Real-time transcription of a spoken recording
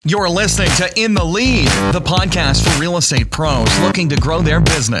You're listening to In the Lead, the podcast for real estate pros looking to grow their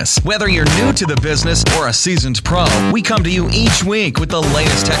business. Whether you're new to the business or a seasoned pro, we come to you each week with the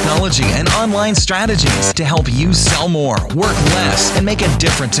latest technology and online strategies to help you sell more, work less, and make a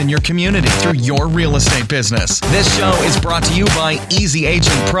difference in your community through your real estate business. This show is brought to you by Easy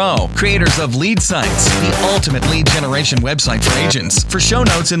Agent Pro, creators of Lead Sites, the ultimate lead generation website for agents. For show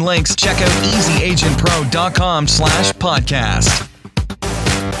notes and links, check out easyagentpro.com/podcast.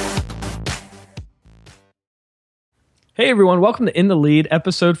 Hey everyone, welcome to In the Lead,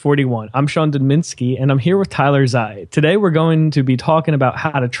 episode 41. I'm Sean Dudminski, and I'm here with Tyler Zai. Today we're going to be talking about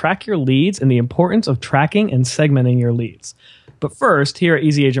how to track your leads and the importance of tracking and segmenting your leads. But first, here at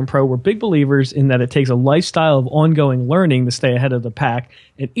Easy Agent Pro, we're big believers in that it takes a lifestyle of ongoing learning to stay ahead of the pack,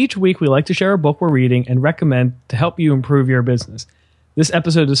 and each week we like to share a book we're reading and recommend to help you improve your business. This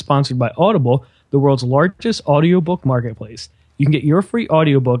episode is sponsored by Audible, the world's largest audiobook marketplace. You can get your free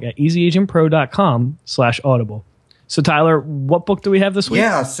audiobook at easyagentpro.com/audible. So Tyler, what book do we have this week?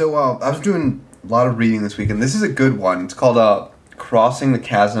 Yeah, so I was doing a lot of reading this week, and this is a good one. It's called Crossing the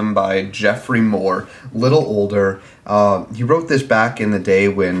Chasm by Jeffrey Moore, a little older. He wrote this back in the day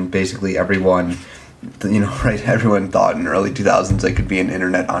when basically everyone thought in the early 2000s they could be an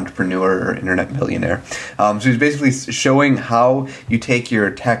internet entrepreneur or internet millionaire. So he's basically showing how you take your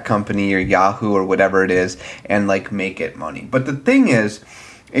tech company or Yahoo or whatever it is and make it money. But the thing is,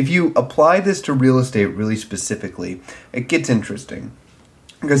 if you apply this to real estate really specifically, it gets interesting.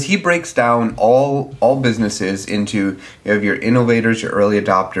 Because he breaks down all businesses into, you have your innovators, your early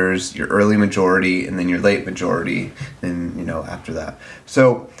adopters, your early majority, and then your late majority, and after that.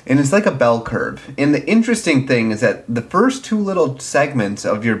 So, and it's like a bell curve. And the interesting thing is that the first two little segments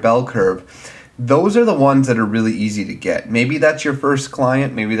of your bell curve, those are the ones that are really easy to get. Maybe that's your first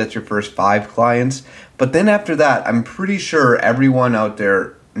client, maybe that's your first 5 clients, but then after that, I'm pretty sure everyone out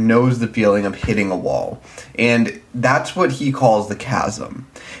there knows the feeling of hitting a wall. And that's what he calls the chasm.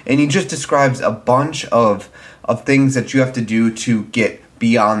 And he just describes a bunch of things that you have to do to get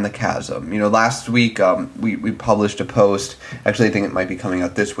beyond the chasm. Last week we published a post, actually I think it might be coming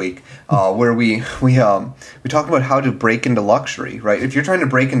out this week, where we talked about how to break into luxury, right? If you're trying to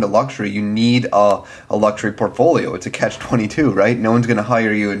break into luxury, you need a luxury portfolio. It's a catch-22, right? No one's going to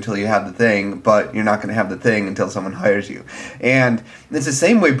hire you until you have the thing, but you're not going to have the thing until someone hires you. And it's the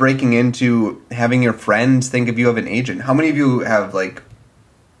same way breaking into having your friends think of you as an agent. How many of you have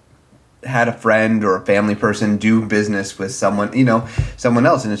had a friend or a family person do business with someone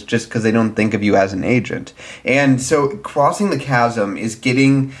else, and it's just because they don't think of you as an agent? And so crossing the chasm is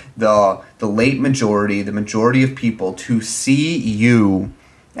getting the late majority, the majority of people to see you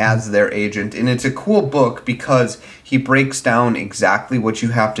as their agent. And it's a cool book because he breaks down exactly what you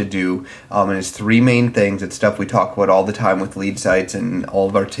have to do, and it's 3 main things. It's stuff we talk about all the time with Lead Sites and all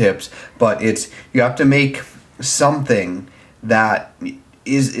of our tips, but it's you have to make something that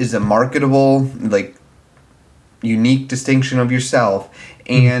is a marketable, unique distinction of yourself,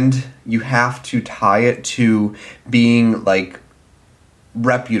 and you have to tie it to being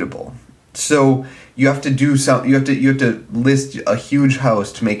reputable. So you have to do some. You have to list a huge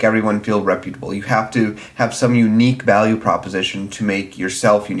house to make everyone feel reputable. You have to have some unique value proposition to make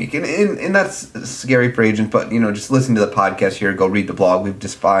yourself unique. And that's scary for agents. But just listen to the podcast here. Go read the blog. We've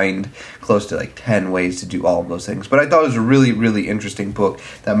defined close to 10 ways to do all of those things. But I thought it was a really, really interesting book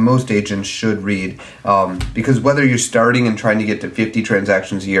that most agents should read, because whether you're starting and trying to get to 50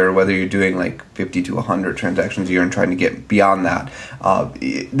 transactions a year, or whether you're doing 50 to 100 transactions a year and trying to get beyond that,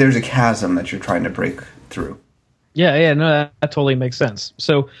 there's a chasm that you're trying to break through. Yeah, no, that totally makes sense.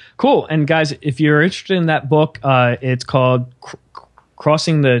 So cool. And guys, if you're interested in that book, it's called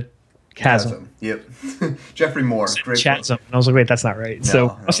Crossing the Chasm. Yep. Jeffrey Moore. Great Chasm. And I was like, wait, that's not right.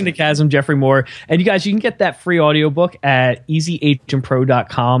 Crossing the Chasm, Jeffrey Moore. And you guys, you can get that free audiobook at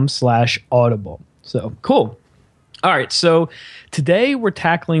easyagentpro.com/audible. So cool. All right, so today we're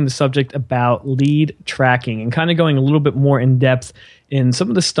tackling the subject about lead tracking and kind of going a little bit more in depth in some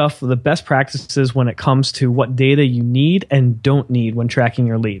of the stuff, the best practices when it comes to what data you need and don't need when tracking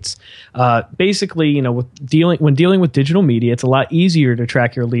your leads. Basically, when dealing with digital media, it's a lot easier to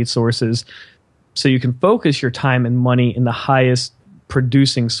track your lead sources so you can focus your time and money in the highest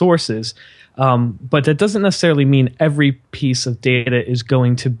producing sources. But that doesn't necessarily mean every piece of data is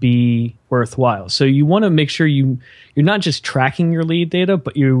going to be worthwhile. So you want to make sure you're not just tracking your lead data,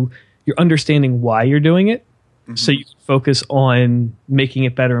 but you're understanding why you're doing it. Mm-hmm. So you can focus on making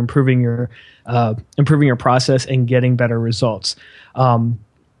it better, improving your process and getting better results. So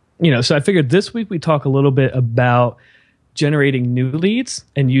I figured this week we talk a little bit about generating new leads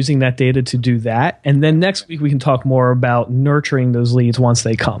and using that data to do that. And then next week we can talk more about nurturing those leads once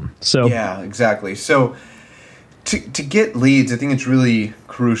they come. So yeah, exactly. So to get leads, I think it's really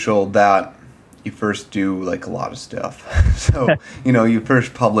crucial that you first do like a lot of stuff. So, you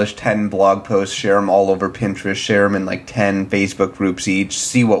first publish 10 blog posts, share them all over Pinterest, share them in like 10 Facebook groups each,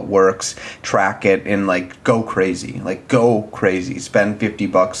 see what works, track it, and like go crazy. Spend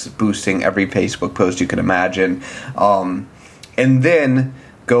 $50 boosting every Facebook post you can imagine. And then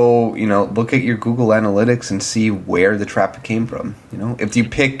go, look at your Google Analytics and see where the traffic came from. If you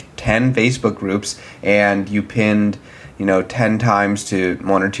picked 10 Facebook groups and you pinned 10 times to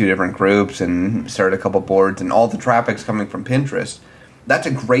one or two different groups and start a couple boards and all the traffic's coming from Pinterest, that's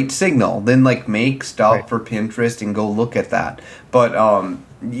a great signal. Then make stuff for Pinterest and go look at that. But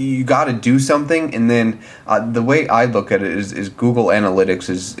you got to do something. And then the way I look at it is Google Analytics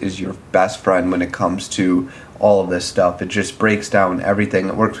is your best friend when it comes to all of this stuff. It just breaks down everything.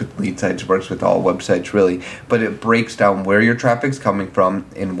 It works with lead sites, it works with all websites really, but it breaks down where your traffic's coming from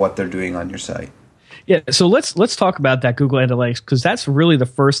and what they're doing on your site. Yeah, so let's talk about that Google Analytics, because that's really the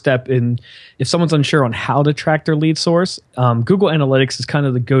first step in if someone's unsure on how to track their lead source. Google Analytics is kind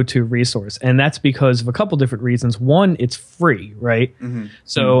of the go-to resource, and that's because of a couple different reasons. One, it's free, right? Mm-hmm.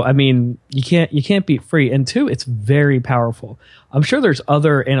 So I mean, you can't beat free, and two, it's very powerful. I'm sure there's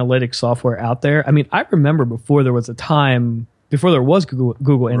other analytics software out there. I mean, I remember before there was Google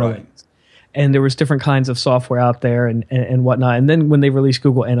Analytics. Right. And there was different kinds of software out there and whatnot. And then when they released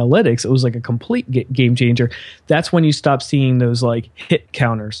Google Analytics, it was like a complete game changer. That's when you stop seeing those like hit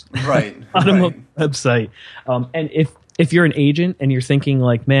counters right, on a website. And if you're an agent and you're thinking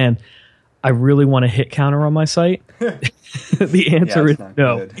like, man, I really want a hit counter on my site, the answer is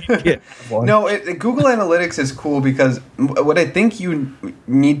no. No, Google Analytics is cool because what I think you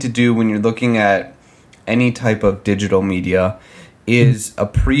need to do when you're looking at any type of digital media is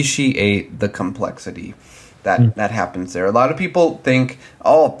appreciate the complexity that happens there. A lot of people think,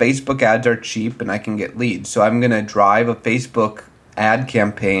 Facebook ads are cheap and I can get leads, so I'm going to drive a Facebook ad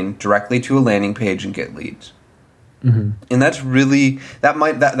campaign directly to a landing page and get leads. Mm-hmm. And that's really that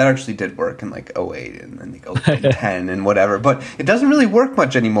actually did work in like 08 and then like 10 and whatever, but it doesn't really work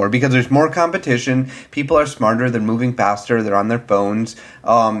much anymore because there's more competition. People are smarter, they're moving faster, they're on their phones,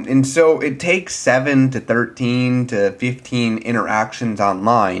 and so it takes 7 to 13 to 15 interactions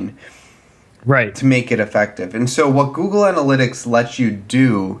online to make it effective. And so what Google Analytics lets you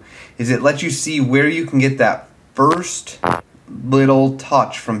do is it lets you see where you can get that first little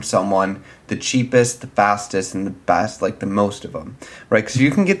touch from someone, the cheapest, the fastest, and the best, like the most of them, right? Because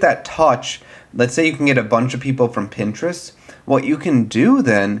you can get that touch. Let's say you can get a bunch of people from Pinterest. What you can do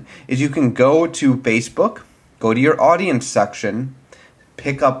then is you can go to Facebook, go to your audience section,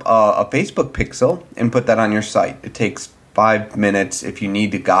 pick up a Facebook pixel, and put that on your site. It takes 5 minutes. If you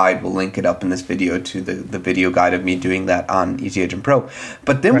need the guide, we'll link it up in this video to the video guide of me doing that on Easy Agent Pro.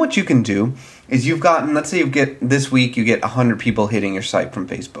 But then what you can do is let's say this week you get 100 people hitting your site from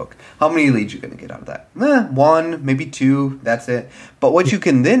Facebook. How many leads are you going to get out of that? 1, maybe 2, that's it. But what you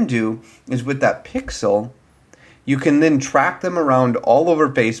can then do is with that pixel, you can then track them around all over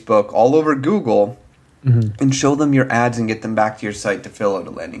Facebook, all over Google, and show them your ads and get them back to your site to fill out a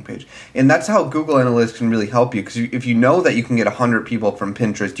landing page. And that's how Google Analytics can really help you, because if you know that you can get 100 people from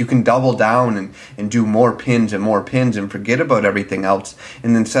Pinterest, you can double down and do more pins and forget about everything else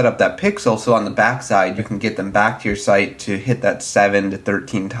and then set up that pixel so on the backside you can get them back to your site to hit that 7 to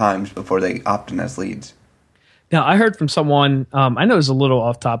 13 times before they opt in as leads. Now, I heard from someone, I know it's a little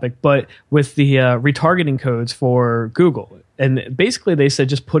off topic, but with the retargeting codes for Google. And basically they said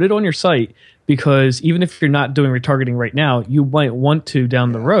just put it on your site, because even if you're not doing retargeting right now, you might want to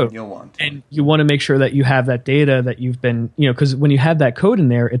down the road. You'll want to. And you want to make sure that you have that data that you've been, because when you have that code in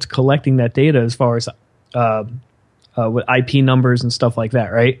there, it's collecting that data as far as with IP numbers and stuff like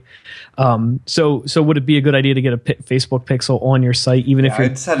that, right? So would it be a good idea to get a Facebook pixel on your site, even if you're...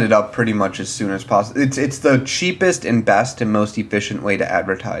 I'd set it up pretty much as soon as possible. It's the cheapest and best and most efficient way to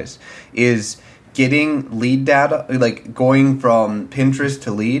advertise is getting lead data, like going from Pinterest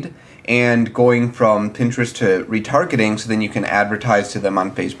to lead and going from Pinterest to retargeting, so then you can advertise to them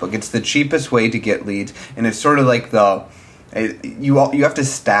on Facebook. It's the cheapest way to get leads, and it's sort of like you have to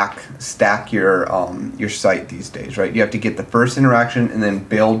stack your site these days, right? You have to get the first interaction and then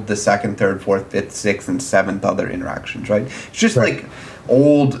build the second, third, fourth, fifth, sixth, and seventh other interactions, right? It's just like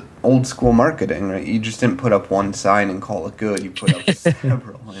old school marketing, right? You just didn't put up one sign and call it good. You put up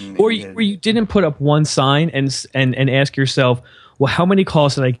several. Or you didn't put up one sign and ask yourself, well, how many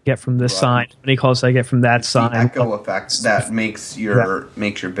calls did I get from this sign? How many calls did I get from that sign? The echo effect that makes your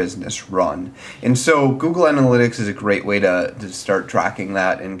business run. And so Google Analytics is a great way to start tracking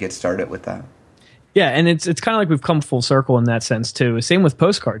that and get started with that. Yeah, and it's kind of like we've come full circle in that sense too. Same with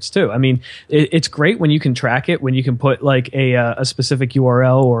postcards too. I mean, it's great when you can track it, when you can put like a specific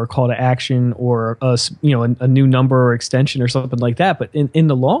URL or a call to action or a new number or extension or something like that. But in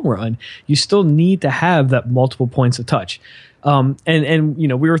the long run, you still need to have that multiple points of touch. And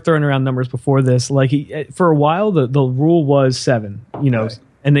we were throwing around numbers before this. Like for a while, the rule was 7. Right.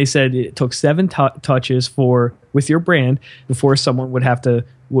 And they said it took 7 touches with your brand before someone would have to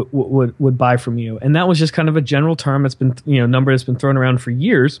would buy from you. And that was just kind of a general term that's been number that's been thrown around for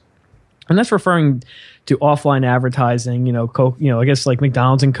years. And that's referring to offline advertising. I guess like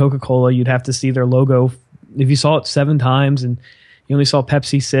McDonald's and Coca-Cola, you'd have to see their logo. If you saw it 7 times and you only saw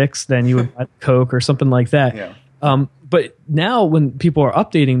Pepsi 6, then you would buy Coke or something like that. Yeah. But now when people are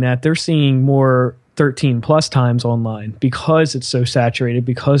updating that, they're seeing more 13 plus times online because it's so saturated,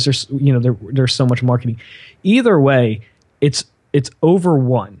 because there's so much marketing. Either way, it's over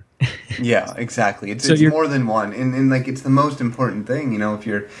 1. Yeah, exactly. It's more than 1, and like it's the most important thing. If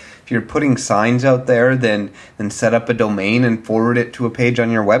you're putting signs out there, then set up a domain and forward it to a page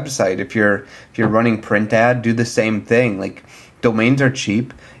on your website. If you're running print ad, do the same thing. Like domains are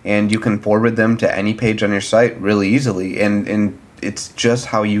cheap, and you can forward them to any page on your site really easily. And it's just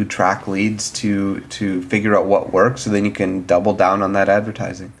how you track leads to figure out what works, so then you can double down on that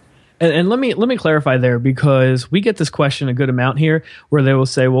advertising. And let me clarify there, because we get this question a good amount here, where they will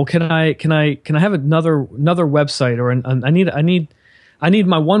say, "Well, can I have another website, or I need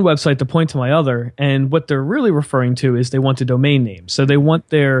my one website to point to my other?" And what they're really referring to is they want a domain name. So they want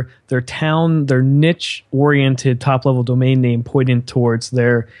their town, their niche oriented top level domain name pointing towards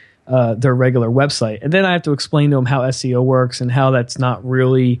their regular website. And then I have to explain to them how SEO works and how that's not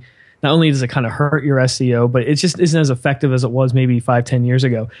only does it kind of hurt your SEO, but it just isn't as effective as it was maybe 5-10 years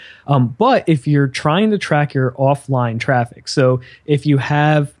ago. But if you're trying to track your offline traffic, so if you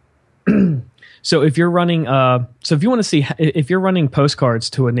have, if you're running, if you want to see, if you're running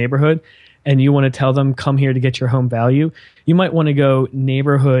postcards to a neighborhood and you want to tell them, come here to get your home value, you might want to go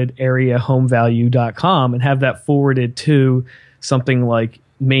neighborhoodareahomevalue.com and have that forwarded to something like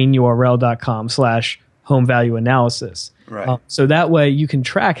mainurl.com/home value analysis. Right. So that way you can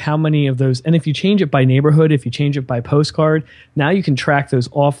track how many of those, and if you change it by neighborhood, if you change it by postcard, now you can track those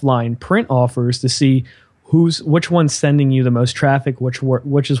offline print offers to see which one's sending you the most traffic, which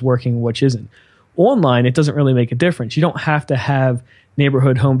is working, which isn't. Online, it doesn't really make a difference. You don't have to have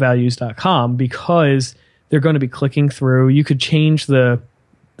neighborhoodhomevalues.com because they're going to be clicking through. You could change the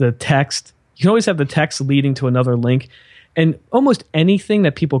text. You can always have the text leading to another link. And almost anything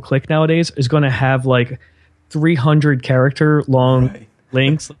that people click nowadays is going to have like 300 character long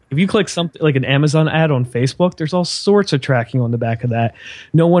links. If you click something like an Amazon ad on Facebook, there's all sorts of tracking on the back of that.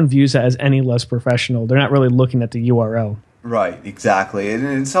 No one views that as any less professional. They're not really looking at the URL. Right, exactly. And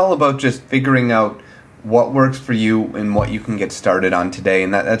it's all about just figuring out what works for you and what you can get started on today.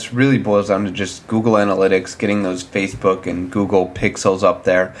 And that's really boils down to just Google Analytics, getting those Facebook and Google pixels up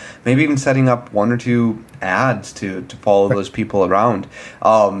there, maybe even setting up 1 or 2 ads to follow those people around,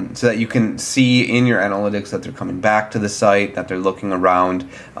 so that you can see in your analytics that they're coming back to the site, that they're looking around,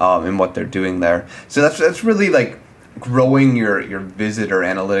 and what they're doing there. So that's really like growing your visitor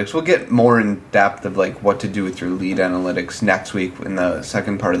analytics. We'll get more in depth of like what to do with your lead analytics next week in the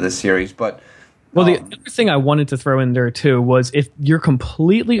second part of this series. But well, the other thing I wanted to throw in there too was if you're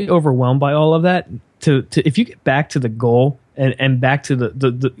completely overwhelmed by all of that, if you get back to the goal and back to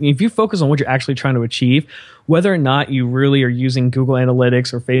the if you focus on what you're actually trying to achieve, whether or not you really are using Google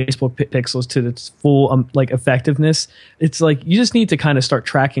Analytics or Facebook pixels to its full effectiveness, it's like you just need to kind of start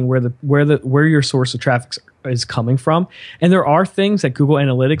tracking where your source of traffic is coming from. And there are things that Google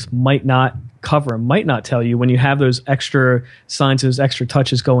Analytics might not cover, might not tell you when you have those extra signs, those extra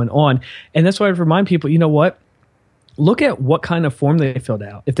touches going on. And that's why I remind people, you know what? Look at what kind of form they filled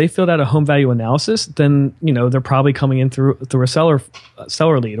out. If they filled out a home value analysis, then they're probably coming in through a seller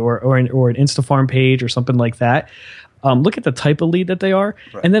lead or an InstaFarm page or something like that. Look at the type of lead that they are,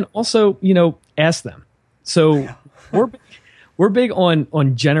 right. And then also ask them. So we're big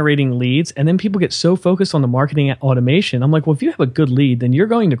on generating leads, and then people get so focused on the marketing automation. I'm like, well, if you have a good lead, then you're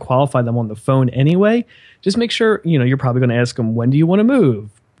going to qualify them on the phone anyway. Just make sure you're probably going to ask them, when do you want to move?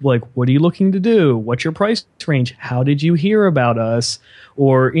 Like, what are you looking to do? What's your price range? How did you hear about us?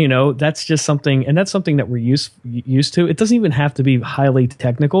 Or, that's just something, and that's something that we're used to. It doesn't even have to be highly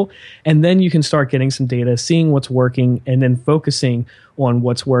technical. And then you can start getting some data, seeing what's working, and then focusing on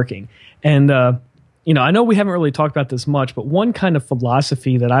what's working. And I know we haven't really talked about this much, but one kind of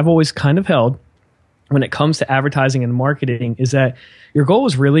philosophy that I've always kind of held when it comes to advertising and marketing is that your goal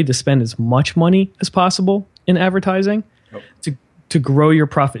is really to spend as much money as possible in advertising to grow your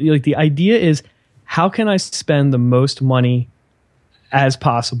profit. Like, the idea is, how can I spend the most money as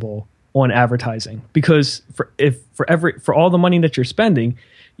possible on advertising? Because for all the money that you're spending,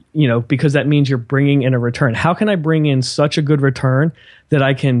 because that means you're bringing in a return. How can I bring in such a good return that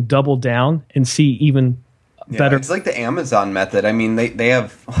I can double down and see even better? It's like the Amazon method. I mean, they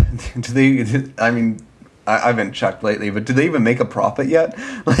have. I haven't checked lately, but do they even make a profit yet?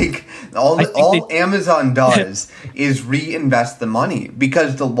 Like, all Amazon does is reinvest the money,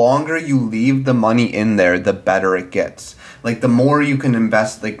 because the longer you leave the money in there, the better it gets. Like, the more you can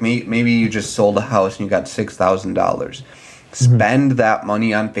invest, like maybe you just sold a house and you got $6,000. Spend that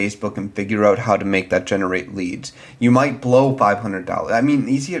money on Facebook and figure out how to make that generate leads. You might blow $500. I mean,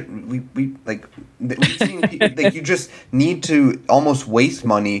 easier. We've seen like, you just need to almost waste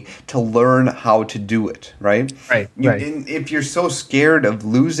money to learn how to do it, right? Right. And if you're so scared of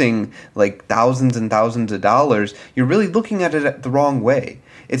losing like thousands and thousands of dollars, you're really looking at it the wrong way.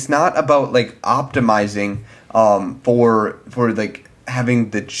 It's not about like optimizing for like having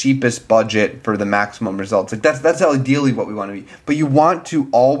the cheapest budget for the maximum results. Like, that's ideally what we want to be. But you want to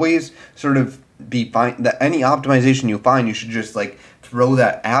always sort of be fine that any optimization you find, you should just like throw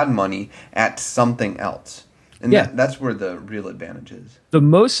that ad money at something else. And that's where the real advantage is. The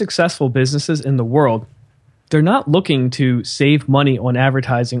most successful businesses in the world, they're not looking to save money on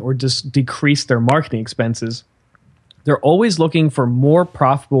advertising or just decrease their marketing expenses. They're always looking for more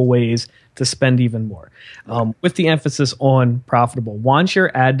profitable ways to spend even more, with the emphasis on profitable. Once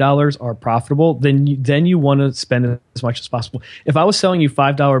your ad dollars are profitable, then you want to spend as much as possible. If I was selling you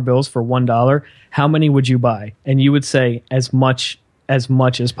 $5 bills for $1, how many would you buy? And you would say as much as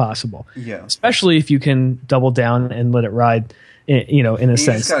possible. Yeah. Especially if you can double down and let it ride. In a sense,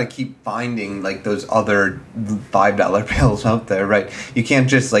 you just gotta keep finding like those other $5 bills out there, right? You can't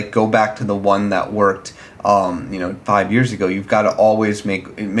just like go back to the one that worked 5 years ago. You've got to always make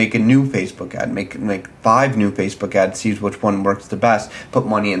a new Facebook ad, make 5 new Facebook ads, see which one works the best, put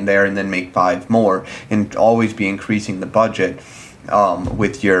money in there, and then make 5 more, and always be increasing the budget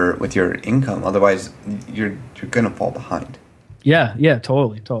with your income. Otherwise, you're gonna fall behind. Yeah,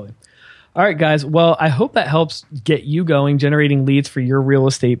 totally. All right, guys. Well, I hope that helps get you going, generating leads for your real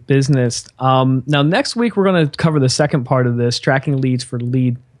estate business. Now, next week, we're going to cover the second part of this, tracking leads for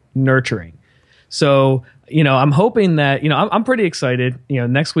lead nurturing. So, I'm hoping that, I'm pretty excited.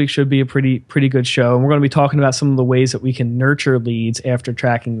 Next week should be a pretty good show. And we're going to be talking about some of the ways that we can nurture leads after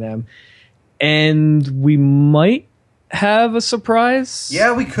tracking them. And we might have a surprise.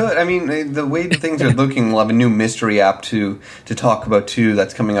 Yeah, we could. I mean, the way things are looking, we'll have a new mystery app to talk about too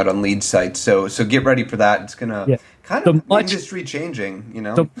that's coming out on lead sites. So get ready for that. It's gonna kind of industry changing,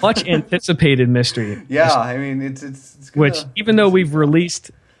 The much anticipated mystery. Yeah, I mean it's gonna, which, even though we've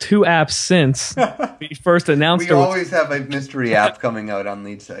released 2 apps since we first announced we always have a mystery app coming out on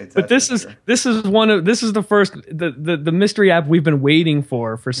lead sites. But this is the first the mystery app we've been waiting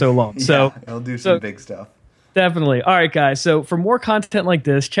for so long. So it'll do some big stuff. Definitely. All right, guys. So for more content like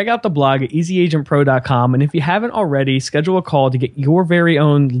this, check out the blog at easyagentpro.com. And if you haven't already, schedule a call to get your very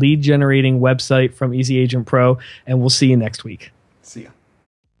own lead generating website from Easy Agent Pro. And we'll see you next week. See ya.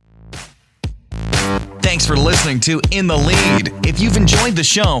 Thanks for listening to In the Lead. If you've enjoyed the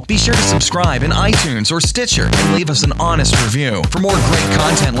show, be sure to subscribe in iTunes or Stitcher and leave us an honest review. For more great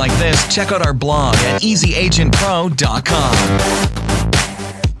content like this, check out our blog at easyagentpro.com.